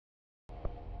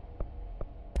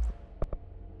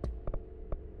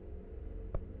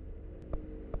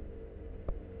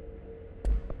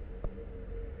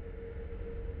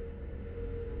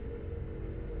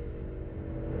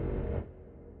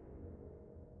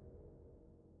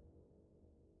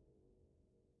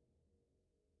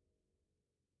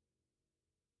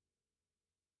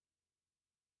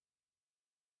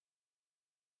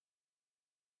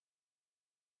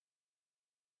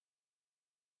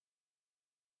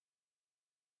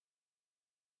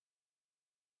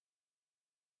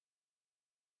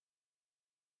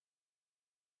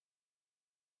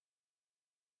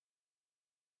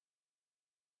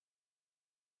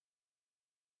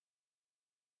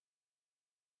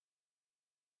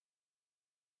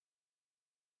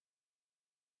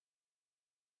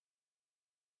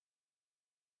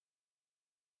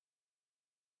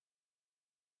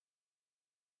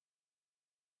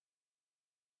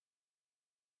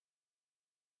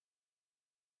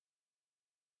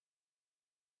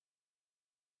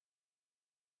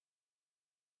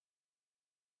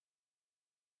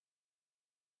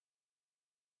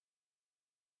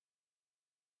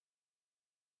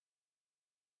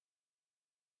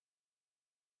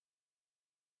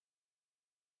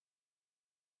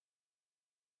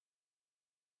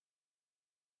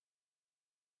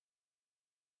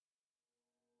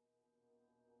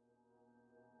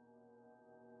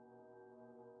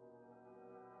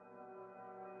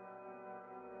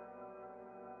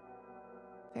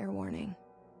Fair warning.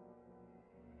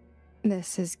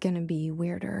 This is gonna be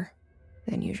weirder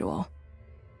than usual.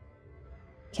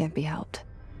 Can't be helped.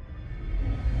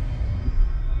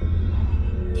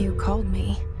 You called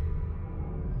me.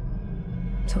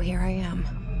 So here I am.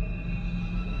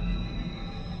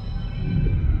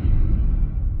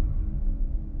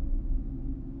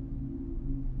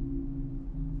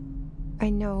 I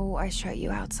know I shut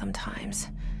you out sometimes.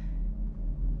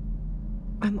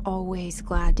 I'm always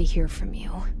glad to hear from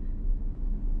you.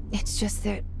 It's just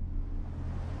that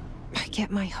I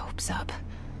get my hopes up.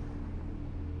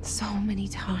 So many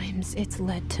times it's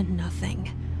led to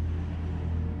nothing.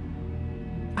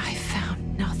 I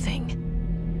found nothing.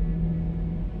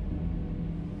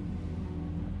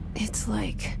 It's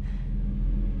like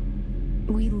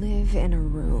we live in a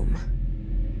room,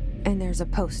 and there's a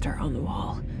poster on the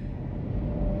wall.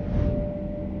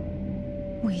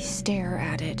 We stare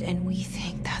at it and we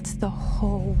think that's the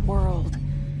whole world.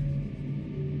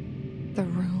 The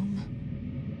room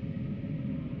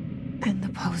and the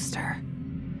poster.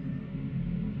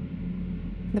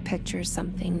 The picture's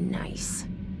something nice.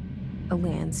 A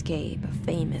landscape, a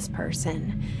famous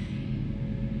person.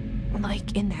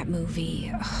 Like in that movie,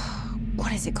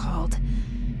 what is it called?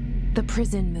 The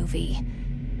prison movie.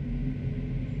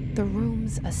 The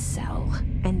room's a cell,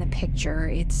 and the picture,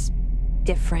 it's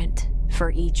different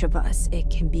for each of us. It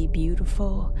can be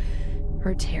beautiful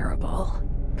or terrible,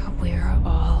 but we're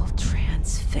all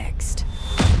transfixed.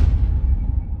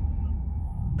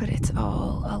 But it's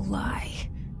all a lie.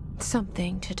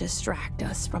 Something to distract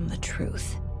us from the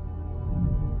truth.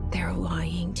 They're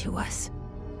lying to us.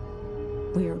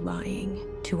 We're lying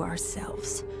to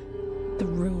ourselves. The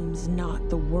room's not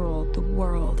the world. The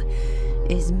world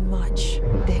is much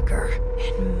bigger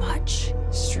and much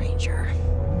stranger.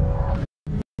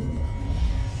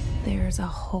 There's a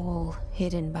hole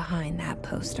hidden behind that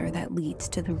poster that leads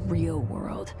to the real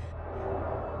world.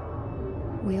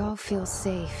 We all feel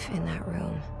safe in that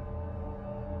room.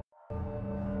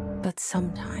 But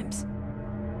sometimes...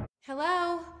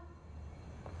 Hello?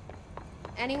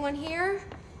 Anyone here?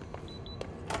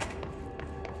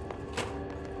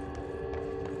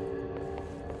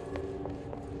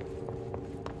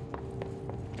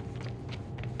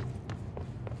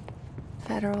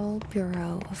 Federal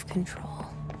Bureau of Control.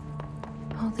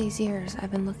 All these years I've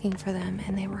been looking for them,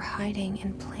 and they were hiding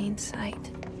in plain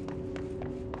sight.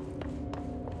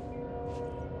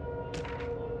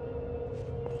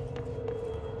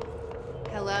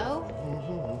 Hello?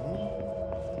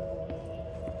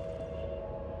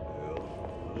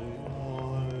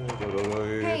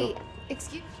 Hey,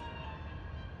 excuse...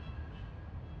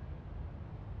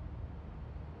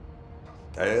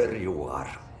 There you are.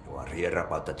 You are here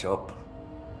about the job.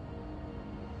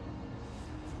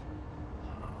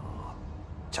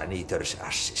 Janitor's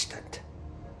assistant.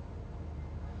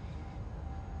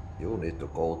 You need to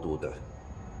go to the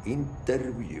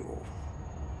interview.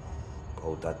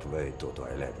 Go that way to the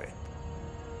elevator.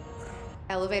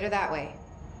 Elevator that way.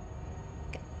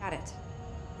 Got it.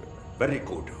 Very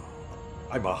good.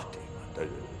 I'm Ahti, the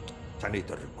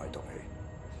janitor, by the way.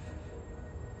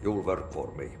 You'll work for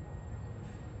me.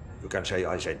 You can say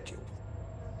I sent you.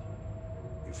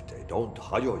 If they don't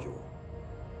hire you,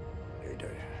 then you're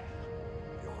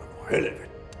no helvet.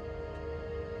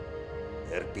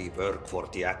 There be work for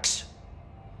the axe.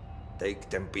 Take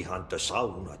them behind the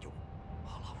sauna, you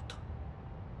halauta.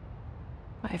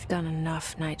 I've done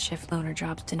enough night shift loner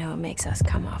jobs to know it makes us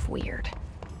come off weird.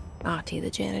 Ahti the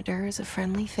janitor is a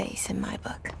friendly face in my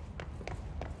book.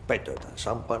 Better than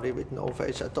somebody with no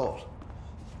face at all.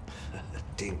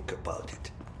 Think about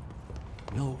it.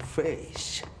 No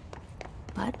face.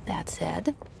 But that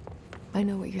said, I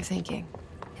know what you're thinking.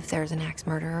 If there's an axe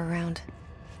murderer around,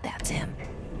 that's him.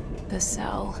 The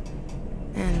cell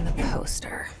and the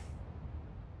poster.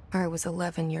 I was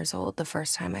 11 years old the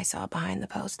first time I saw behind the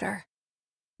poster.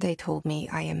 They told me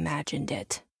I imagined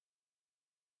it.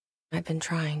 I've been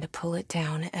trying to pull it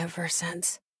down ever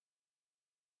since.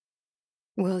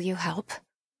 Will you help?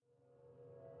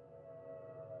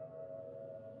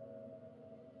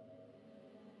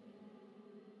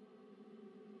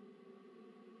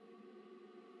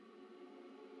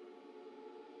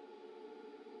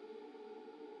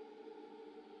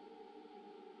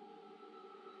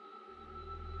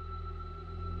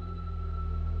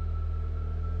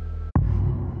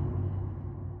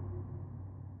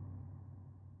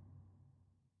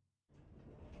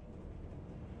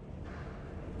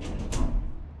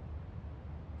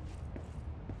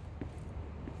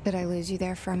 Did I lose you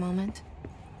there for a moment?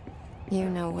 You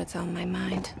know what's on my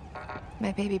mind.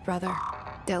 My baby brother,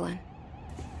 Dylan.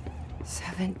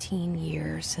 17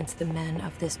 years since the men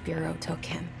of this bureau took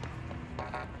him.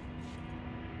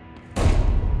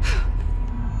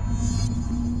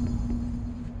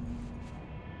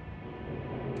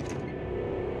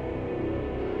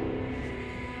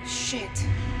 Shit.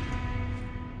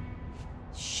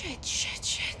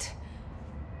 Shit.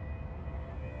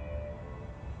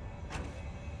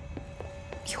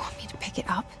 You want me to pick it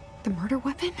up? The murder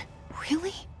weapon?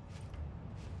 Really?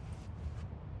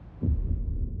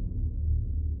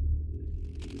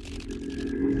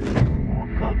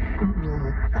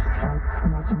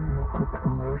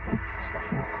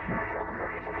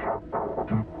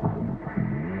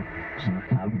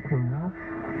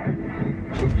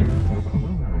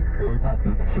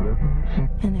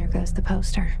 And there goes the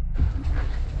poster.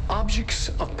 Objects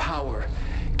of power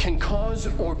can cause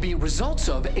or be results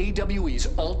of AWE's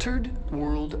altered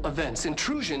world events,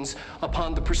 intrusions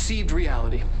upon the perceived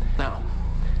reality. Now,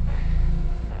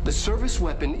 the service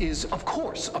weapon is, of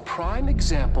course, a prime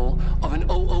example of an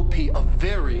OOP, a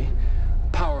very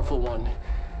powerful one,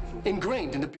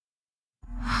 ingrained in the...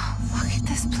 Look at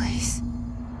this place.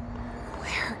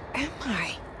 Where am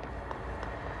I?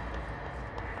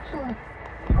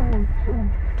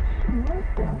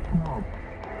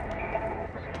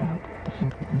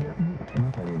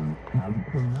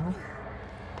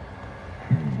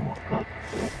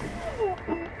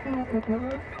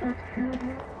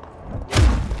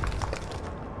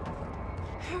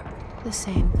 The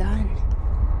same gun.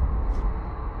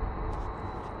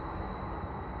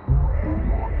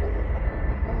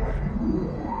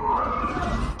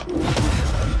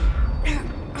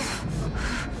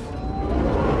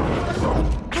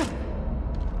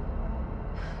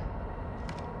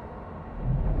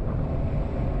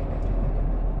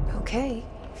 Okay,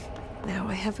 now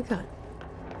I have a gun.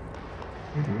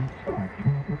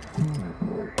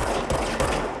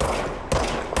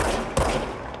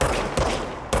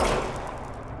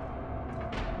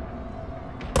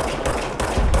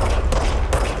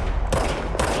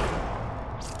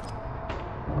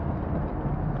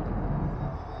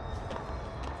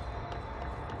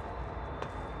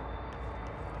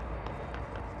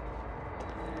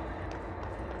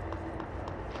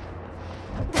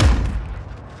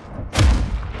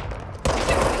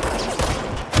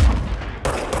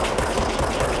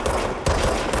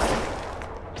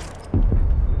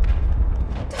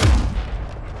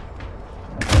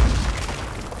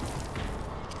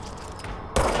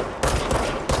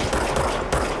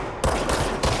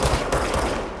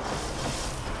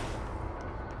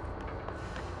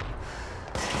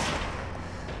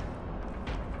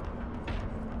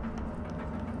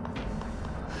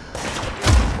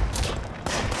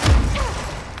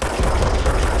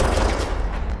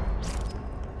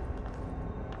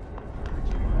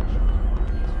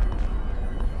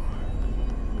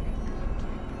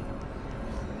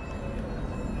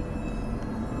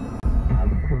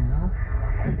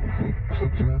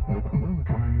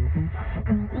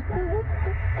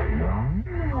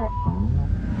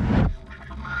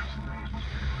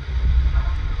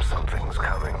 Something's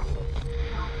coming.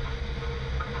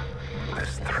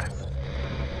 This threat.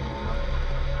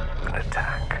 An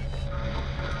attack.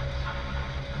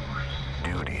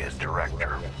 Duty as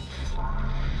director.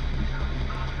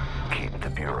 Keep the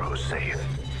Bureau safe.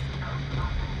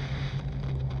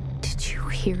 Did you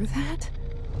hear that?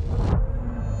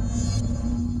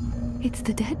 It's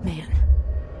the dead man.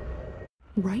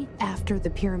 Right after the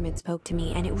pyramid spoke to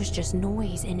me, and it was just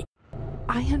noise, and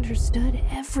I understood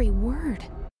every word.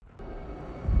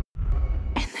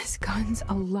 And this gun's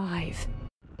alive.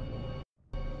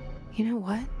 You know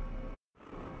what?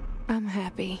 I'm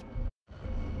happy.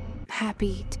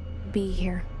 Happy to be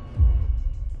here.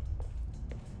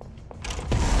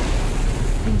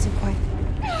 Things are quiet.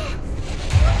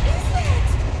 What is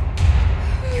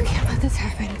that? You can't let this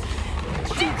happen.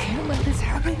 You can't let this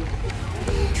happen.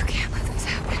 You can't let this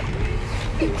happen.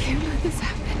 You can't let this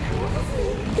happen.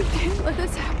 You can't let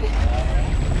this happen.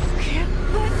 You can't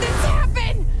let this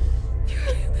happen. You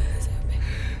can't let this happen.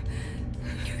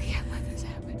 You can't let this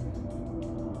happen.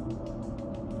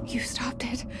 You stopped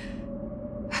it.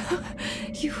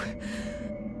 You...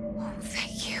 Oh,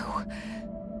 thank you.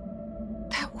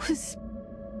 That was...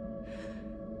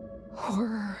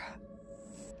 horror.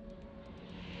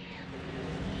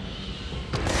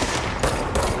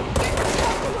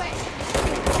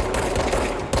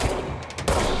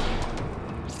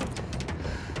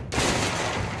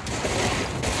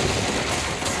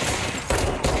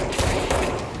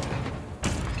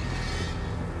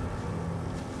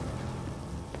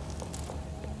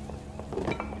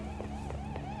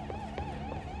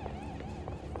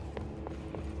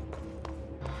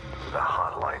 The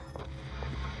hotline.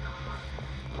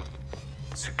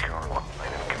 Secure one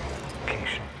line of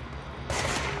communication.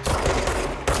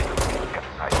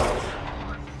 Guidance.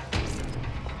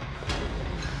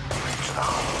 Reach the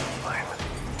hollow line.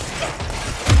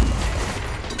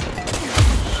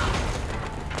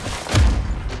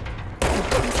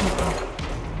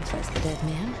 Says the dead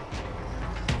man.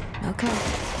 Okay.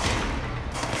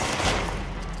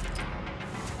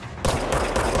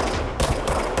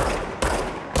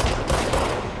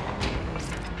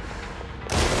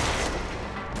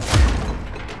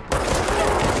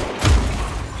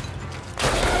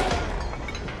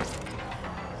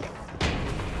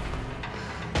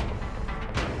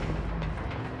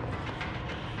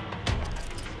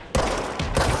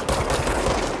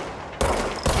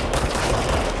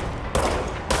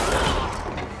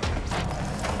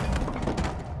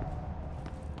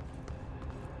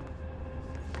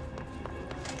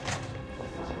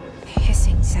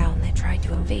 Sound that tried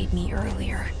to invade me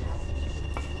earlier.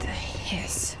 The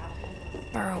hiss,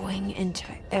 burrowing into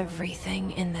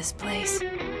everything in this place.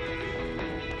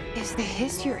 Is the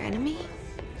hiss your enemy?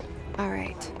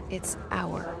 Alright, it's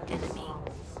our enemy.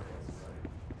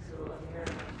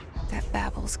 That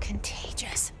babble's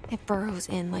contagious. It burrows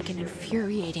in like an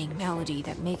infuriating melody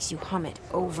that makes you hum it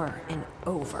over and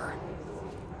over.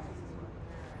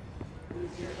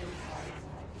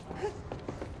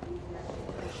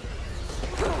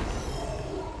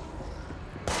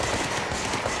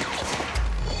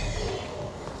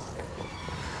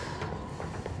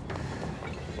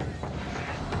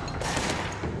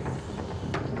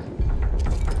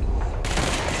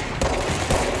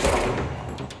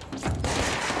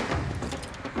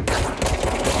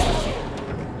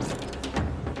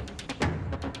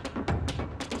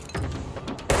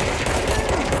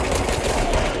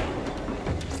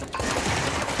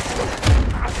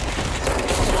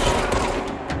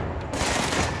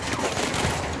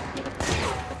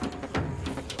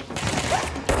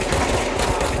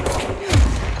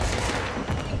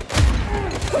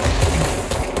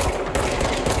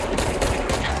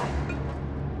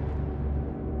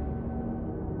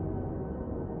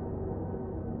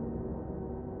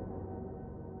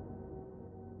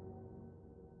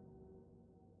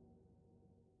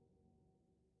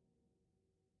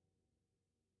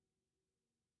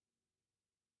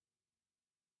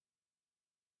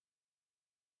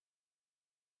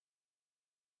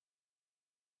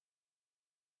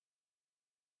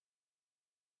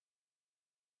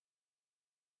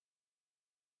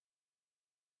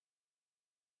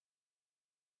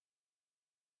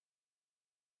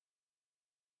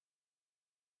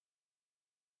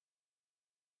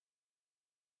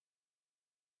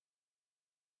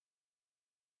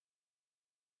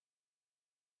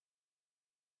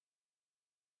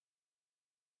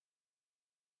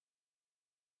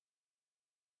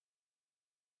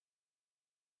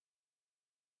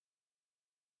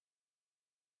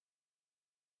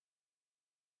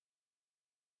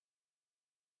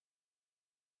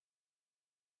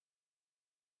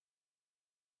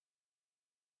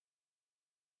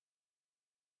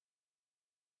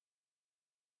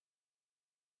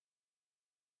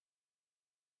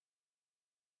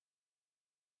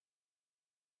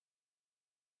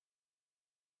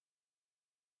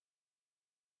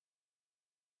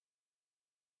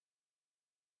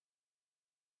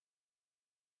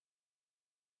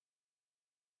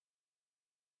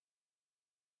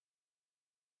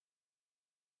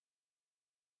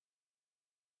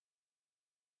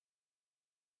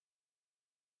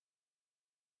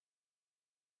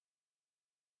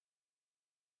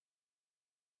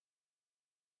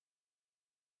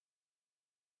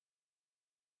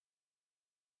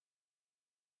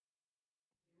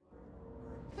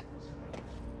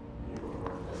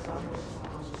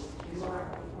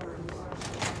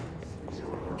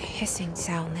 Hissing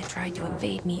sound that tried to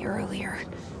invade me earlier.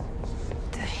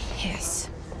 The hiss,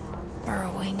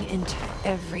 burrowing into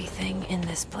everything in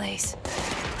this place.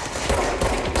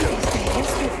 Is the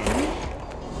hiss your enemy?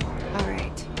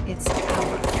 Alright, it's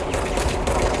our enemy.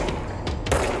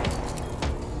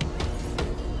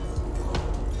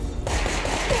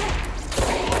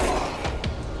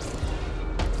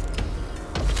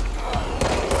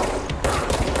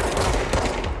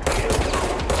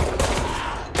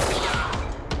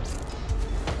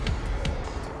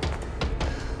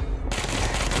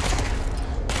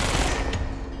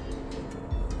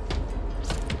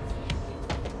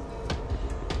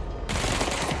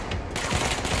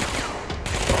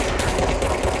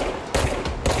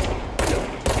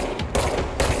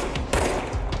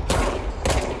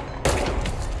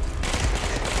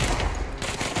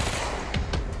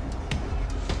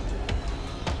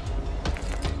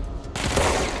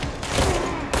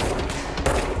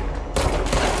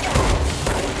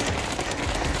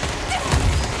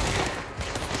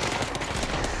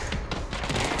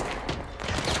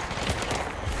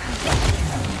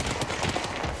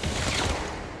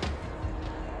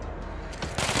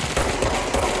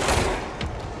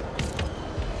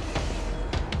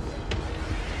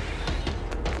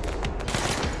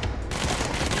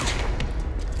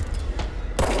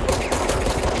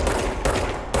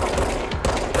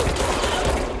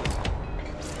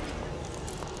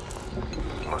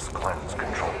 must cleanse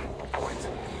control points.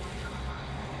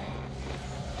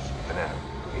 Banana.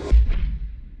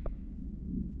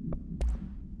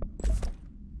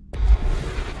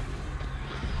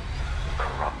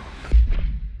 Corrupt.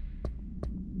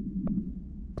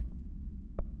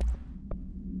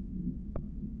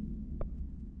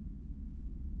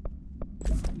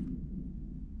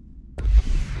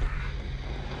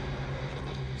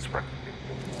 Spread.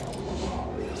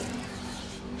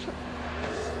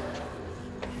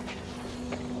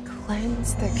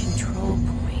 Cleanse the control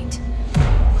point.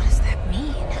 What does that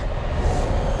mean?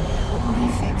 Help me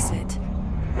fix it.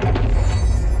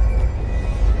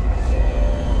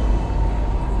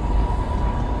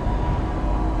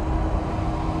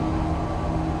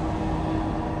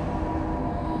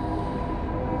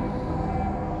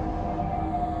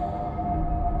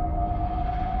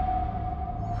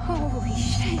 Holy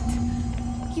shit!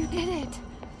 You did it!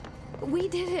 We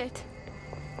did it!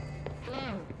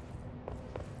 Hello?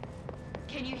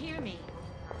 Can you hear me?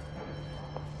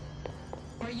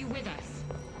 Are you with us?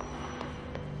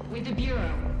 With the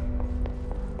Bureau?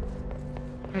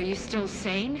 Are you still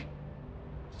sane?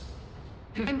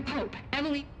 I'm Pope.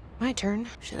 Emily. My turn.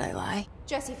 Should I lie?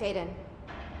 Jesse Faden.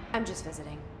 I'm just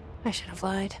visiting. I should have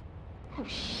lied. Oh,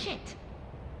 shit.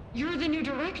 You're the new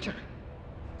director.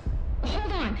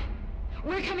 Hold on.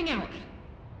 We're coming out.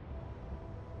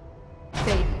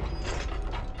 Faden.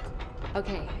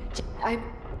 Okay. I'm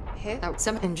hit out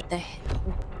some injury.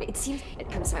 It seems it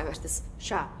comes out of this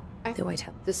shop. The White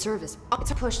House. The service. Oh,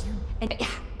 it's a push. And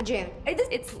Janet.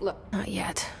 It's look. Not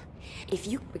yet. If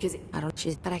you because I don't.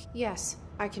 She's. But I. yes,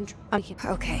 I can.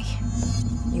 Okay.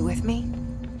 You with me?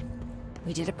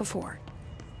 We did it before.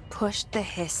 Push the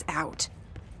hiss out.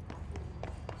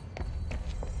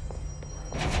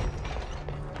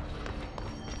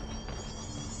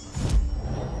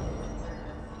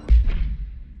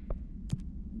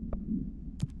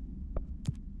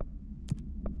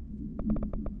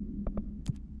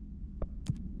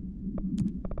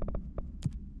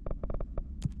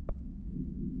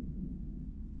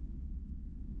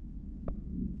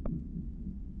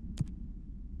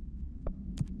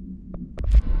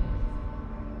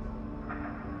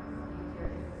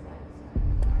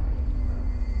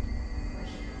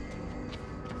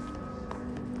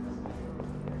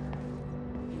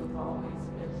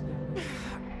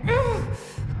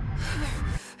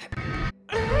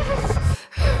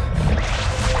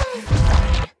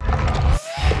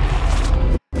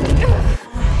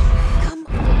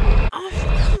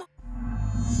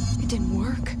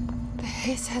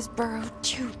 Has burrowed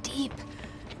too deep.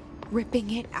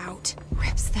 Ripping it out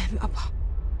rips them apart.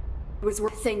 It was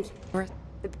worth thinking. Worth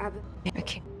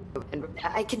Okay. And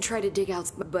I can try to dig out,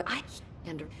 but I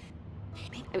and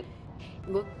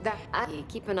look that I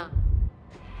keep an eye.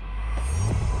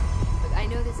 Look, I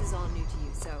know this is all new to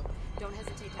you, so don't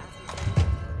hesitate to ask me questions.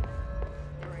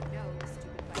 There are no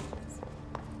stupid questions.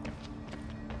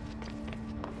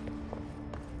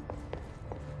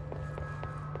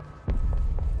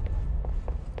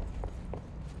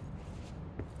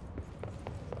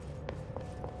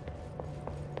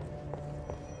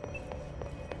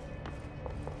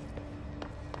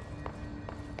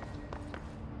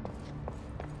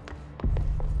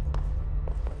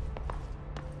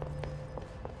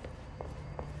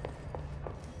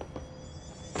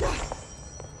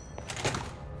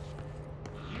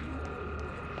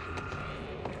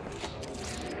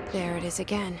 There it is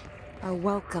again. Our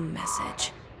welcome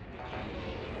message.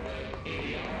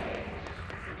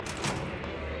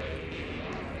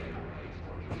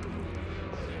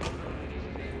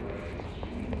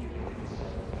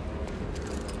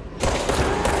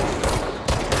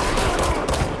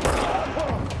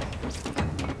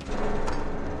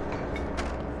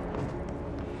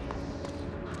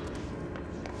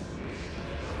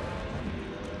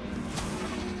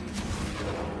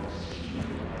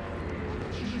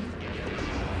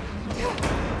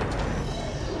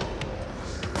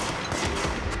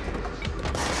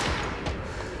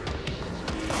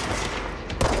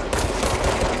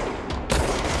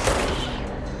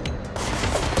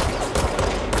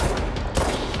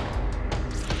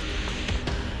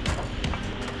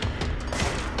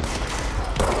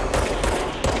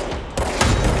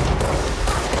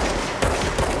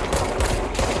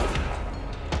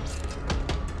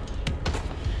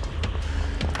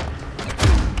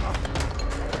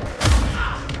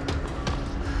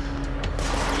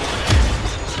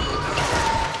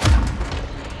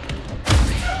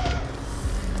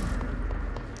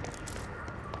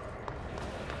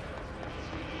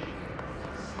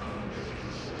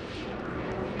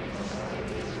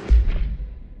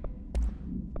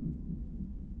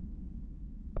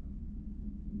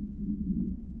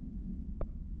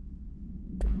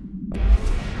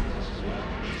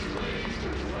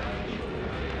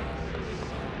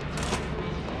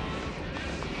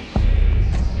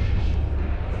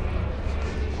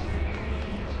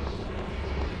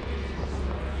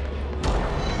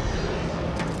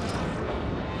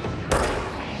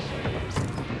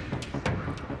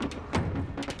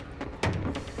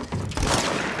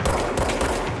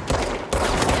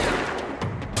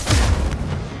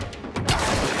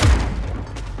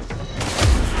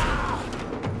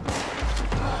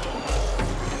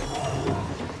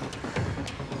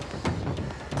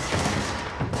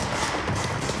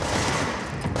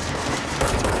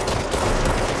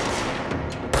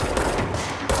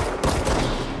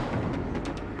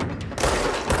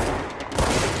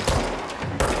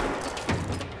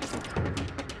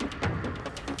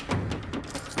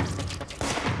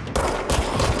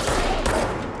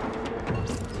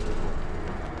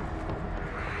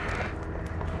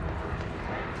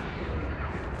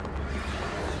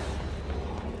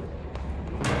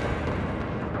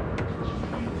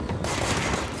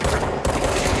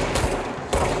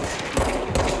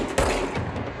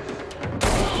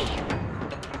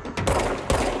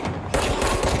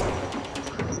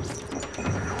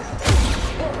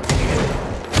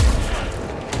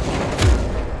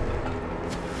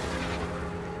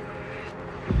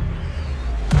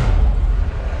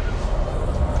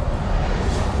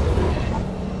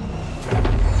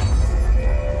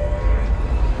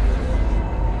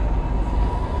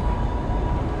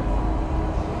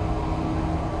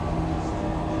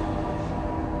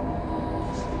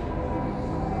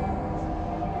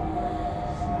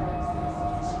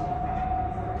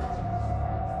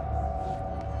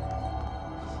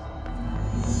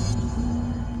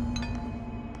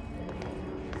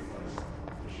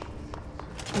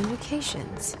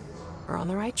 indications. We're on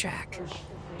the right track.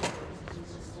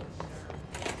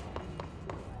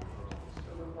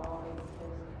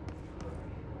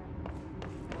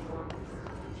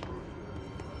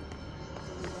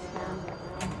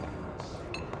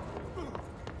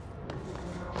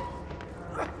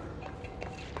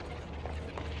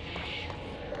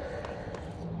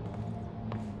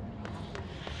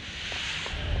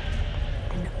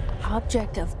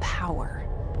 Object of power.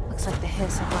 Looks like the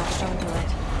hiss have latched onto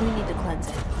it. We need to cleanse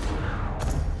it.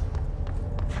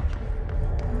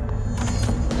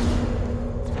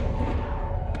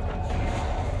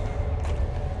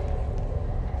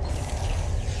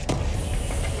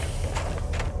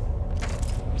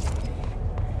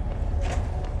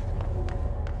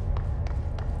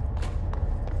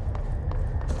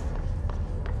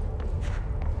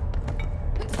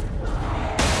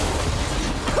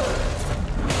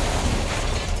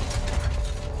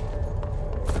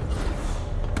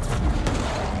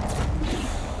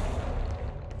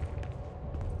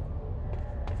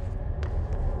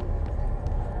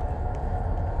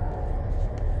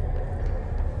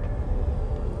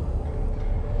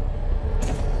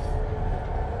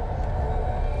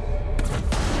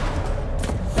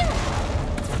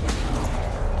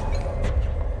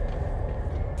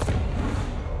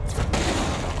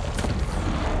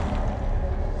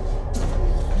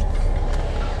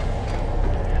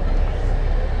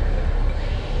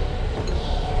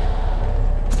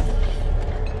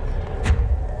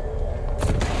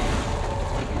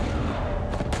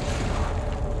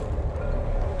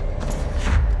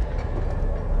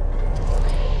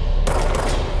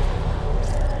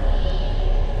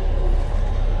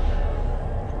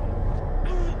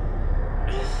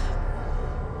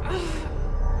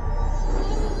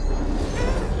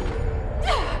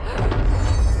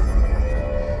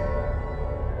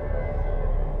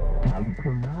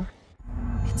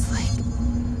 It's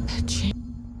like a chain.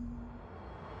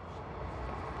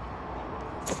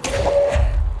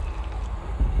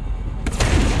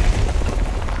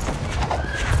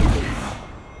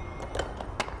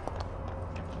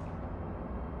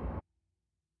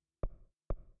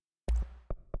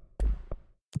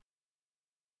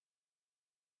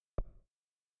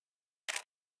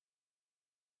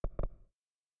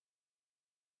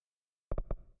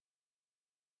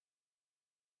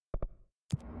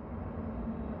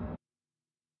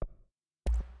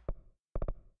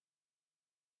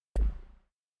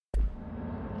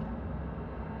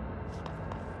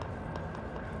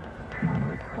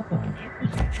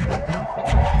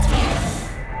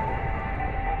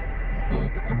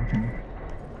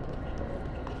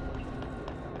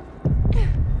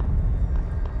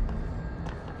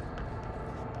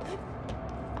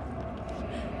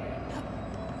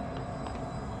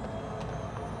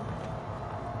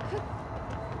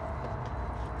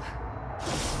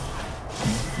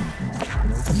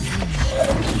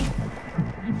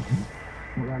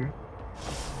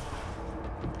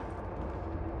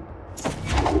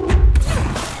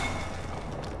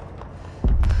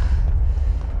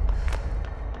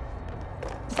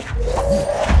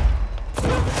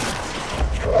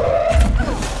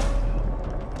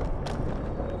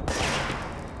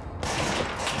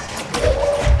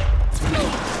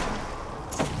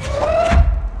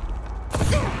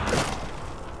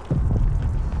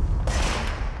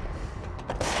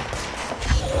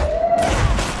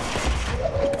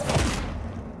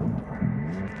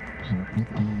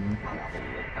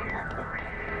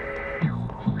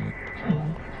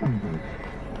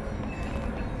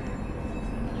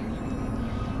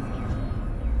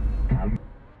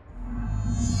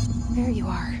 There you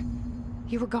are.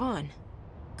 You were gone.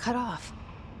 Cut off.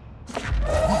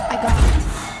 I got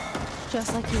it.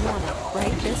 Just like you wanted,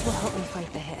 right? This will help me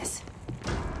fight the hiss.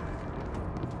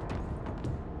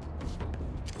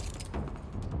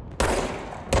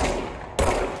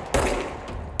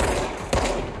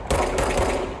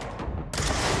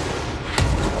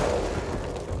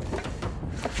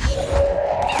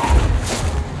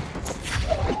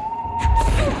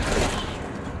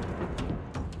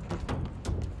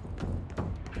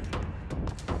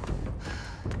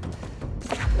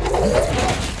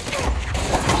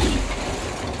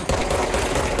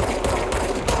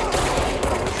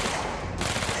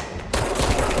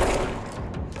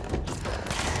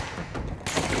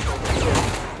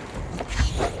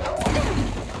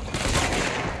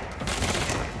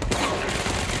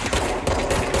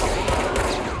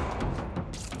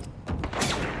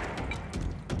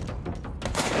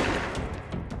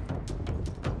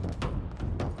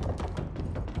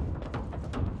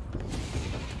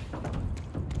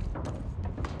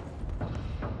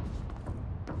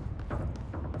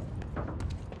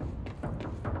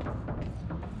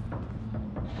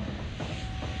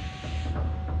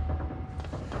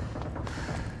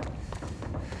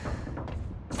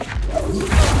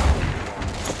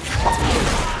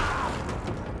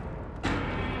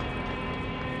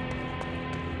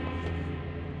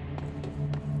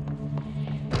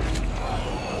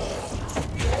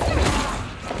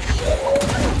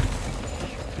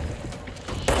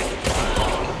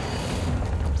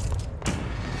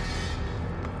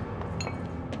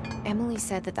 Emily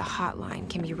said that the hotline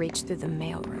can be reached through the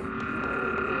mailroom.